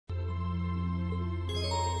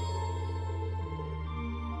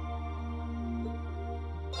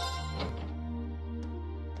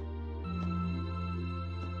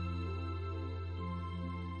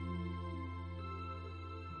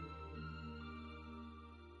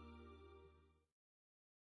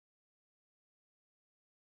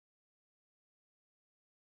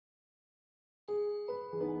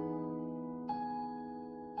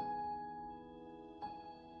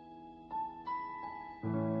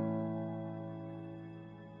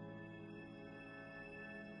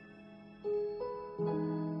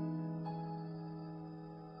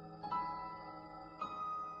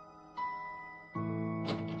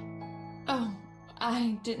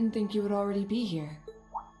I didn't think you would already be here.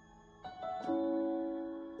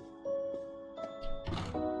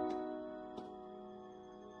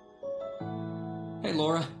 Hey,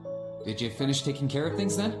 Laura. Did you finish taking care of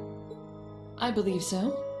things then? I believe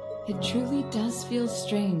so. It truly does feel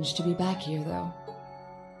strange to be back here, though.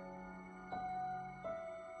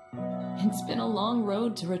 It's been a long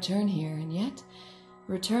road to return here, and yet,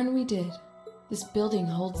 return we did. This building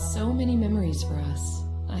holds so many memories for us.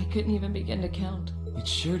 I couldn't even begin to count. It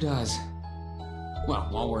sure does. Well,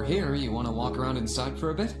 while we're here, you want to walk around inside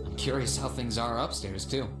for a bit? I'm curious how things are upstairs,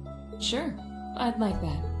 too. Sure, I'd like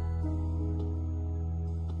that.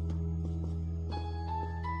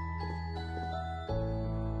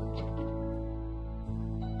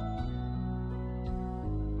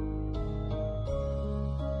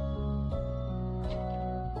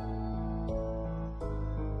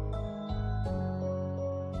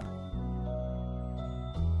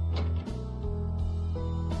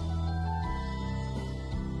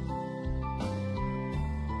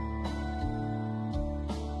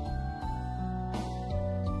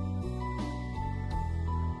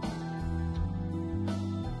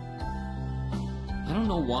 I don't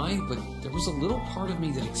know why, but there was a little part of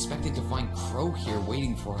me that expected to find Crow here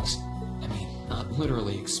waiting for us. I mean, not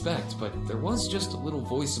literally expect, but there was just a little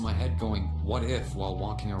voice in my head going, what if, while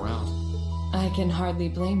walking around. I can hardly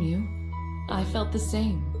blame you. I felt the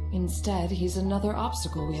same. Instead, he's another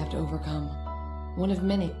obstacle we have to overcome. One of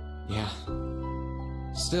many. Yeah.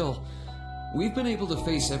 Still, we've been able to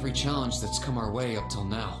face every challenge that's come our way up till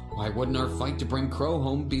now. Why wouldn't our fight to bring Crow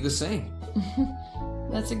home be the same?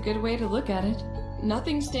 That's a good way to look at it.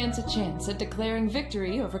 Nothing stands a chance at declaring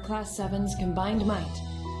victory over Class 7's combined might,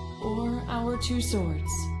 or our two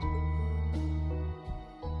swords.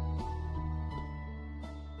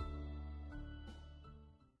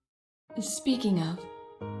 Speaking of,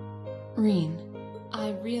 Rean,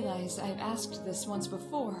 I realize I've asked this once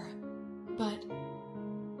before, but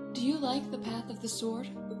do you like the path of the sword?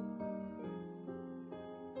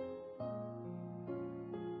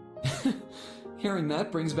 Hearing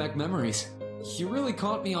that brings back memories. You really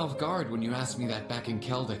caught me off guard when you asked me that back in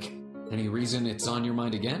Celtic. Any reason it's on your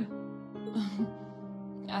mind again?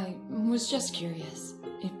 I was just curious.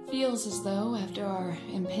 It feels as though, after our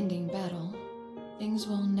impending battle, things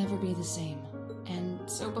will never be the same. And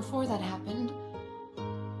so before that happened,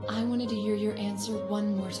 I wanted to hear your answer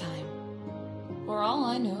one more time. For all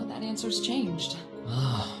I know, that answer's changed.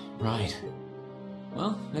 Ah, right.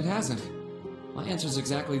 Well, it hasn't. My answer's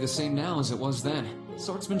exactly the same now as it was then.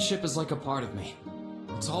 Swordsmanship is like a part of me.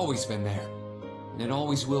 It's always been there. And it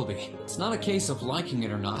always will be. It's not a case of liking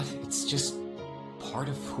it or not. It's just part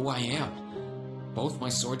of who I am. Both my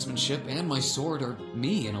swordsmanship and my sword are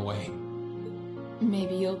me in a way.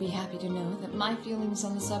 Maybe you'll be happy to know that my feelings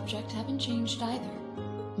on the subject haven't changed either.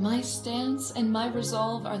 My stance and my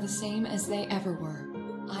resolve are the same as they ever were.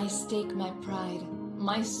 I stake my pride,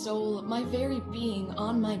 my soul, my very being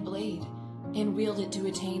on my blade, and wield it to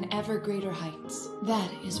attain ever greater heights.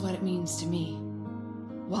 That is what it means to me.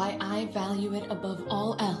 Why I value it above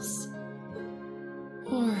all else.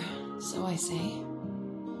 Or so I say.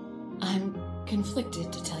 I'm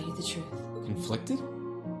conflicted, to tell you the truth. Conflicted?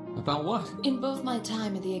 About what? In both my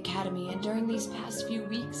time at the Academy and during these past few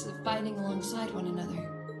weeks of fighting alongside one another,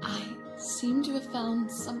 I seem to have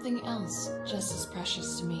found something else just as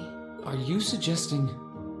precious to me. Are you suggesting...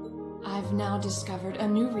 I've now discovered a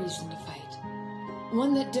new reason to fight.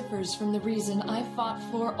 One that differs from the reason I fought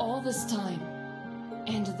for all this time.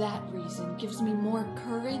 And that reason gives me more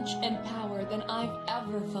courage and power than I've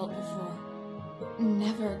ever felt before.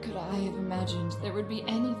 Never could I have imagined there would be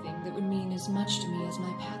anything that would mean as much to me as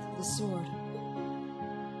my path of the sword.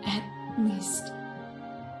 At least,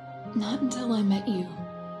 not until I met you.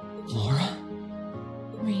 Laura?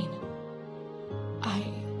 Rean, I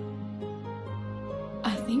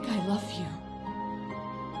think I love you.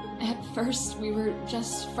 At first, we were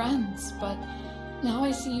just friends, but now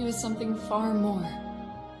I see you as something far more.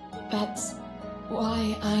 That's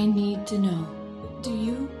why I need to know. Do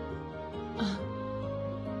you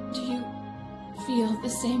feel the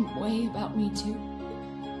same way about me too?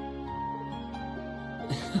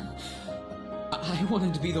 I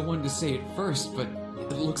wanted to be the one to say it first, but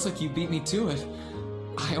it looks like you beat me to it.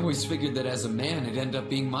 I always figured that as a man, it'd end up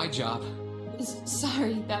being my job.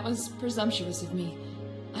 Sorry, that was presumptuous of me.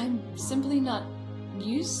 I'm simply not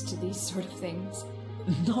used to these sort of things.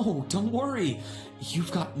 No, don't worry.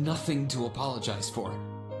 You've got nothing to apologize for.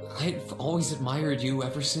 I've always admired you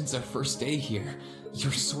ever since our first day here.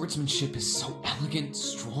 Your swordsmanship is so elegant,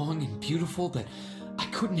 strong, and beautiful that I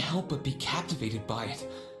couldn't help but be captivated by it.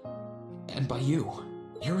 And by you.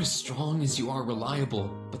 You're as strong as you are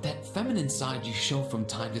reliable, but that feminine side you show from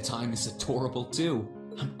time to time is adorable too.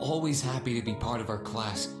 I'm always happy to be part of our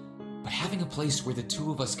class, but having a place where the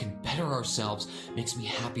two of us can better ourselves makes me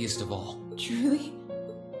happiest of all. Truly?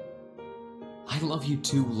 I love you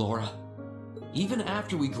too, Laura. Even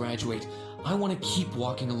after we graduate, I want to keep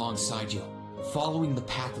walking alongside you, following the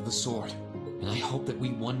path of the sword, and I hope that we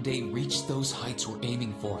one day reach those heights we're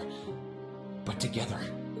aiming for, but together.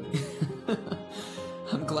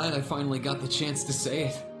 I'm glad I finally got the chance to say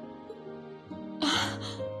it.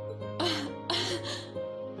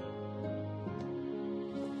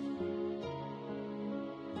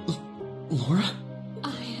 Laura? I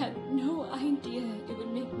had no idea it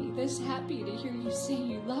would make me this happy to hear you say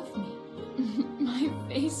you love me. My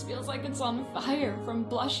face feels like it's on fire from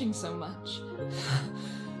blushing so much.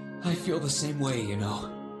 I feel the same way, you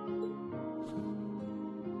know.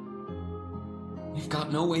 We've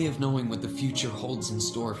got no way of knowing what the future holds in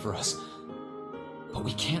store for us. But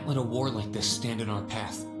we can't let a war like this stand in our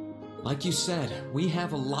path. Like you said, we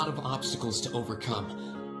have a lot of obstacles to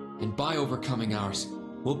overcome. And by overcoming ours,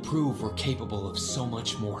 we'll prove we're capable of so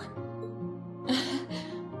much more.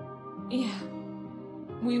 Yeah,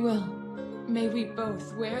 we will. May we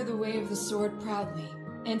both wear the way of the sword proudly,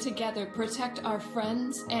 and together protect our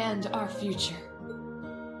friends and our future.